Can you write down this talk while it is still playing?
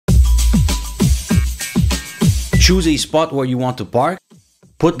Choose a spot where you want to park,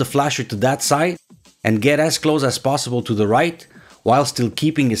 put the flasher to that side, and get as close as possible to the right, while still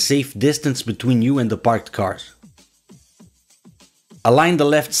keeping a safe distance between you and the parked cars. Align the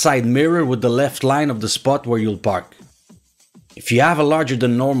left side mirror with the left line of the spot where you'll park. If you have a larger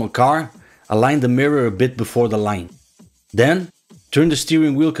than normal car, align the mirror a bit before the line. Then, turn the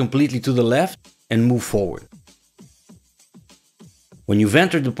steering wheel completely to the left and move forward. When you've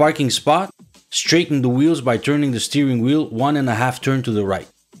entered the parking spot, straighten the wheels by turning the steering wheel 1.5 turns to the right.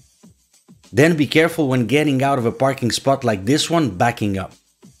 Then be careful when getting out of a parking spot like this one, backing up.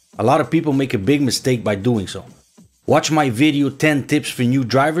 A lot of people make a big mistake by doing so. Watch my video 10 tips for new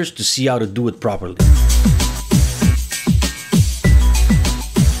drivers to see how to do it properly.